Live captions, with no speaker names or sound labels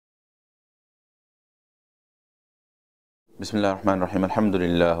Bismillah ar-Rahman ar-Rahim.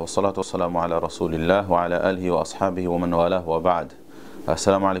 Alhamdulillah wa salatu wa salamu ala Rasulillah wa ala alihi wa ashabihi wa man walah wa ba'd.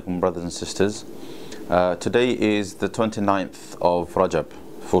 Assalamu alaikum, brothers and sisters. Today is the 29th of Rajab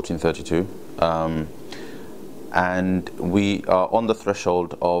 1432, and we are on the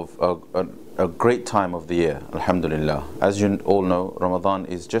threshold of a great time of the year, alhamdulillah. As you all know, Ramadan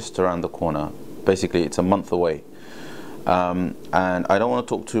is just around the corner. Basically, it's a month away. And I don't want to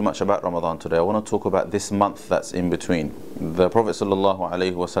talk too much about Ramadan today. I want to talk about this month that's in between. The Prophet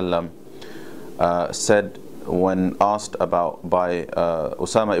ﷺ said, when asked about by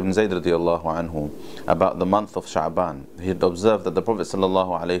Usama ibn Zayd radiallahu anhu about the month of Sha'ban, he had observed that the Prophet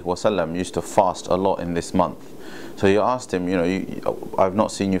ﷺ used to fast a lot in this month. So he asked him, I've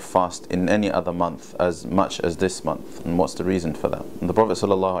not seen you fast in any other month as much as this month, and what's the reason for that? And the Prophet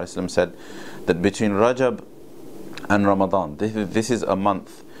ﷺ said that between Rajab and Ramadan, this is a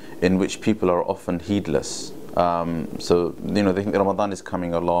month in which people are often heedless. So they think Ramadan is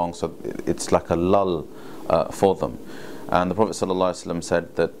coming along, so it's like a lull for them. And the Prophet ﷺ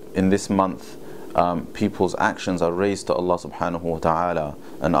said that in this month, people's actions are raised to Allah subhanahu wa ta'ala,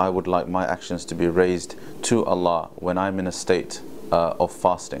 and I would like my actions to be raised to Allah when I'm in a state of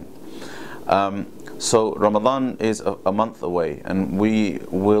fasting. So Ramadan is a month away, and we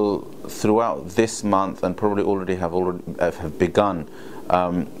will throughout this month, and probably already have begun,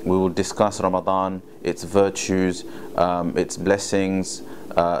 we will discuss Ramadan, its virtues, its blessings,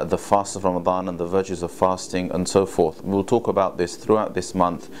 the fast of Ramadan and the virtues of fasting, and so forth. We'll talk about this throughout this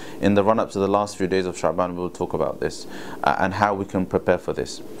month. In the run-up to the last few days of Sha'ban, we'll talk about this and how we can prepare for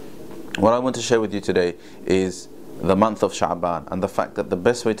this. What I want to share with you today is the month of Sha'ban, and the fact that the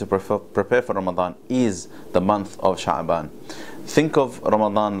best way to prepare for Ramadan is the month of Sha'ban. Think of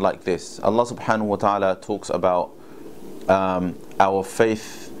Ramadan like this. Allah subhanahu wa ta'ala talks about our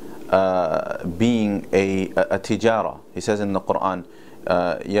faith being a tijara. He says in the Quran,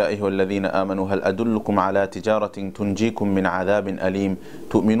 يا أيها الذين آمنوا هل أدلكم على تجارة تنجيكم من عذاب أليم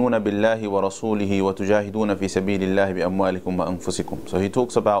تؤمنون بالله ورسوله وتجاهدون في سبيل الله بأموالكم وأنفسكم. So he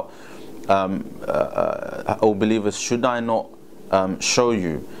talks about, O believers, should I not show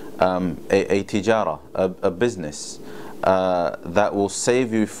you a tijara, a business that will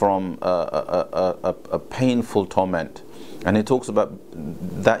save you from a painful torment. And he talks about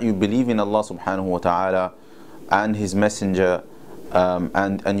that you believe in Allah subhanahu wa ta'ala and His Messenger,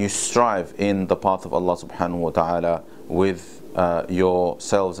 and you strive in the path of Allah subhanahu wa ta'ala with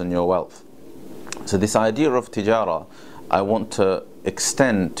yourselves and your wealth. So this idea of tijara, I want to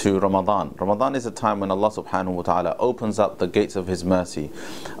extend to Ramadan. Ramadan is a time when Allah subhanahu wa ta'ala opens up the gates of His mercy.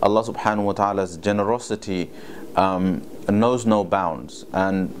 Allah subhanahu wa ta'ala's generosity knows no bounds,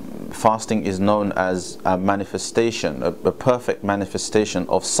 and fasting is known as a manifestation, a perfect manifestation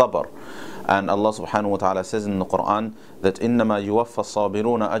of sabr. And Allah subhanahu wa ta'ala says in the Quran that إِنَّمَا يُوَفَّى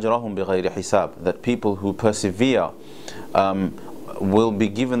الصَّابِرُونَ أَجْرَهُمْ بِغَيْرِ حِسَابٍ, that people who persevere will be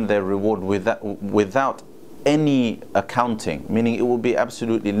given their reward without any accounting, meaning it will be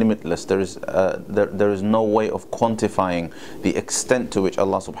absolutely limitless. There is no way of quantifying the extent to which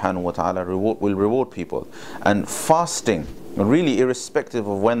Allah subhanahu wa ta'ala will reward people. And fasting, really irrespective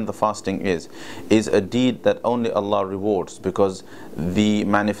of when the fasting is a deed that only Allah rewards, because the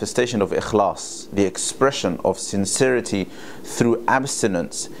manifestation of ikhlas, the expression of sincerity through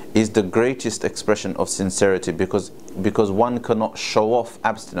abstinence, is the greatest expression of sincerity, because one cannot show off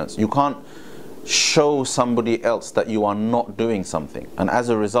abstinence. You can't show somebody else that you are not doing something, and as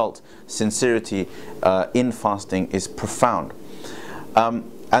a result, sincerity in fasting is profound. And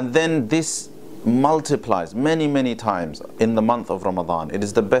then this multiplies many times in the month of Ramadan. It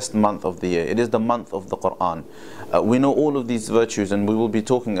is the best month of the year. It is the month of the Quran. We know all of these virtues, and we will be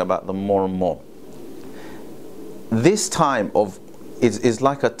talking about them more and more. This time is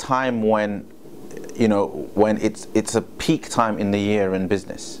like a time when it's a peak time in the year in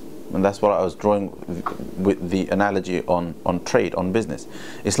business. And that's what I was drawing with the analogy on trade, on business.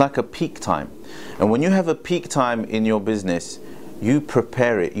 It's like a peak time. And when you have a peak time in your business, you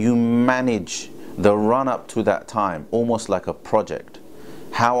prepare it, you manage the run up to that time almost like a project.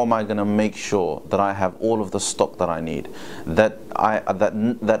 How am I going to make sure that I have all of the stock that I need, that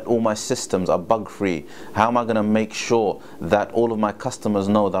all my systems are bug free? How am I going to make sure that all of my customers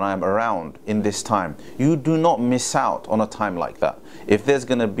know that I am around in this time? You do not miss out on a time like that. If there's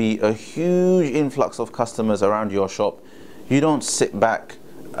going to be a huge influx of customers around your shop, you don't sit back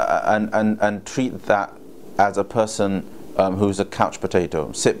and treat that as a person who's a couch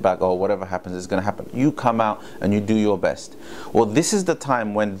potato. Sit back, or whatever happens is going to happen. You come out and you do your best. Well, this is the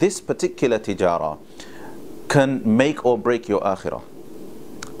time when this particular tijara can make or break your akhirah.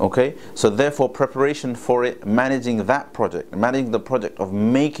 Okay, so therefore preparation for it, managing that project, managing the project of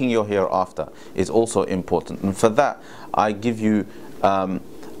making your hereafter is also important. And for that, I give you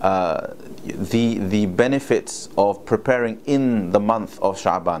the benefits of preparing in the month of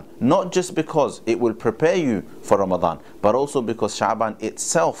Sha'ban, not just because it will prepare you for Ramadan, but also because Sha'ban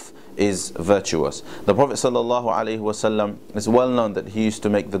itself is virtuous. The Prophet ﷺ is well known that he used to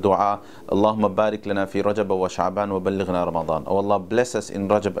make the dua, Allahumma barik lana fi Rajab wa Sha'ban wa ballighna Ramadan. Oh Allah, bless us in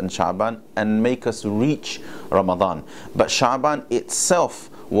Rajab and Sha'ban and make us reach Ramadan. But Sha'ban itself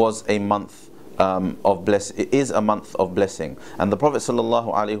was a month it is a month of blessing, and the Prophet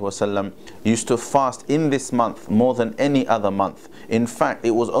ﷺ used to fast in this month more than any other month. In fact,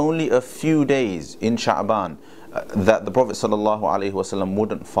 it was only a few days in Sha'ban that the Prophet ﷺ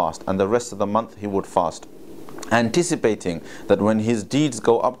wouldn't fast, and the rest of the month he would fast, anticipating that when his deeds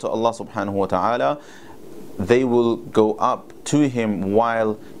go up to Allah subhanahu wa ta'ala, they will go up to him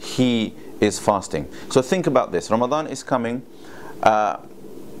while he is fasting. So think about this. Ramadan is coming.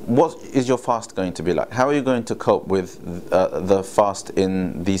 What is your fast going to be like? How are you going to cope with the fast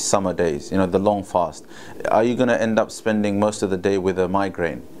in these summer days, the long fast? Are you going to end up spending most of the day with a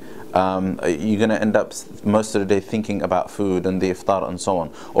migraine? Are you going to end up most of the day thinking about food and the iftar and so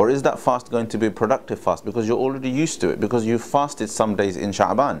on? Or is that fast going to be a productive fast because you're already used to it, because you fasted some days in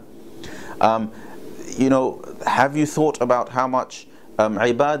Sha'ban? Have you thought about how much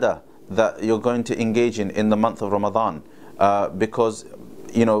ibadah that you're going to engage in the month of Ramadan? Because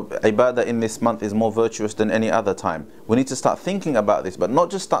ibadah in this month is more virtuous than any other time. We need to start thinking about this, but not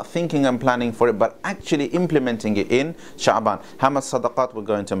just start thinking and planning for it, but actually implementing it in Sha'ban. How much sadaqat we're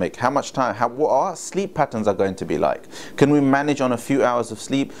going to make, how much time, what our sleep patterns are going to be like. Can we manage on a few hours of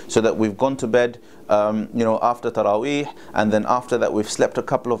sleep so that we've gone to bed after Taraweeh, and then after that we've slept a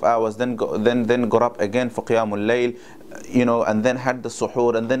couple of hours, then got up again for Qiyamul Layl, and then had the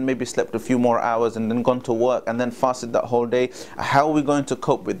suhoor, and then maybe slept a few more hours, and then gone to work, and then fasted that whole day. How are we going to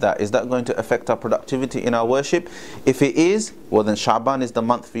cope with that? Is that going to affect our productivity in our worship? If it is, well then Sha'ban is the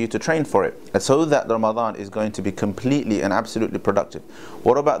month for you to train for it, and so that Ramadan is going to be completely and absolutely productive.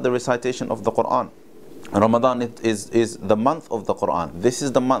 What about the recitation of the Quran? Ramadan is the month of the Quran. This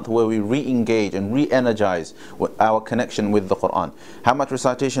is the month where we re-engage and re-energize our connection with the Quran. How much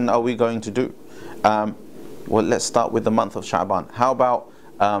recitation are we going to do? Well, let's start with the month of Sha'ban. How about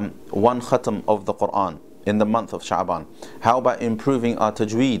one khatam of the Quran in the month of Sha'ban? How about improving our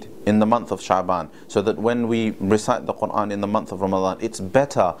tajweed in the month of Sha'ban, so that when we recite the Quran in the month of Ramadan, it's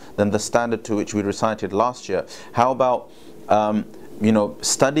better than the standard to which we recited last year? How about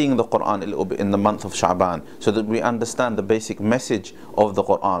studying the Quran a little bit in the month of Sha'ban, so that we understand the basic message of the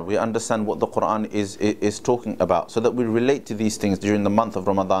Quran, we understand what the Quran is talking about, so that we relate to these things during the month of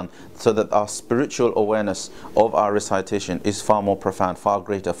Ramadan, so that our spiritual awareness of our recitation is far more profound, far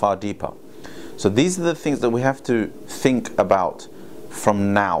greater, far deeper. So these are the things that we have to think about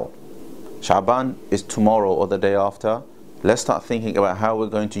from now. Sha'ban is tomorrow or the day after. Let's start thinking about how we're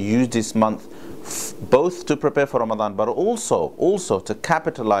going to use this month both to prepare for Ramadan, but also to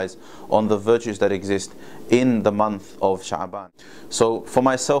capitalize on the virtues that exist in the month of Sha'ban. So for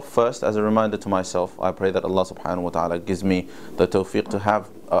myself first, as a reminder to myself, I pray that Allah subhanahu wa ta'ala gives me the tawfiq to have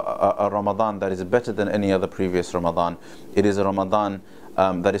a Ramadan that is better than any other previous Ramadan. It is a Ramadan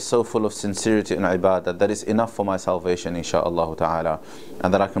that is so full of sincerity and ibadah that is enough for my salvation, insha'Allah ta'ala,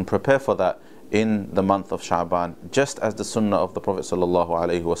 and that I can prepare for that in the month of Sha'ban, just as the sunnah of the Prophet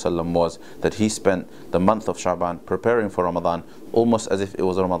ﷺ was, that he spent the month of Sha'ban preparing for Ramadan, almost as if it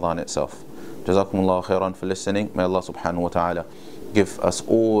was Ramadan itself. Jazakumullahu khairan for listening. May Allah subhanahu wa ta'ala give us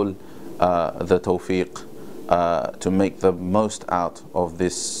all the tawfiq to make the most out of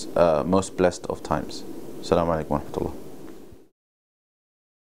this most blessed of times. Assalamu alaikum wa rahmatullah.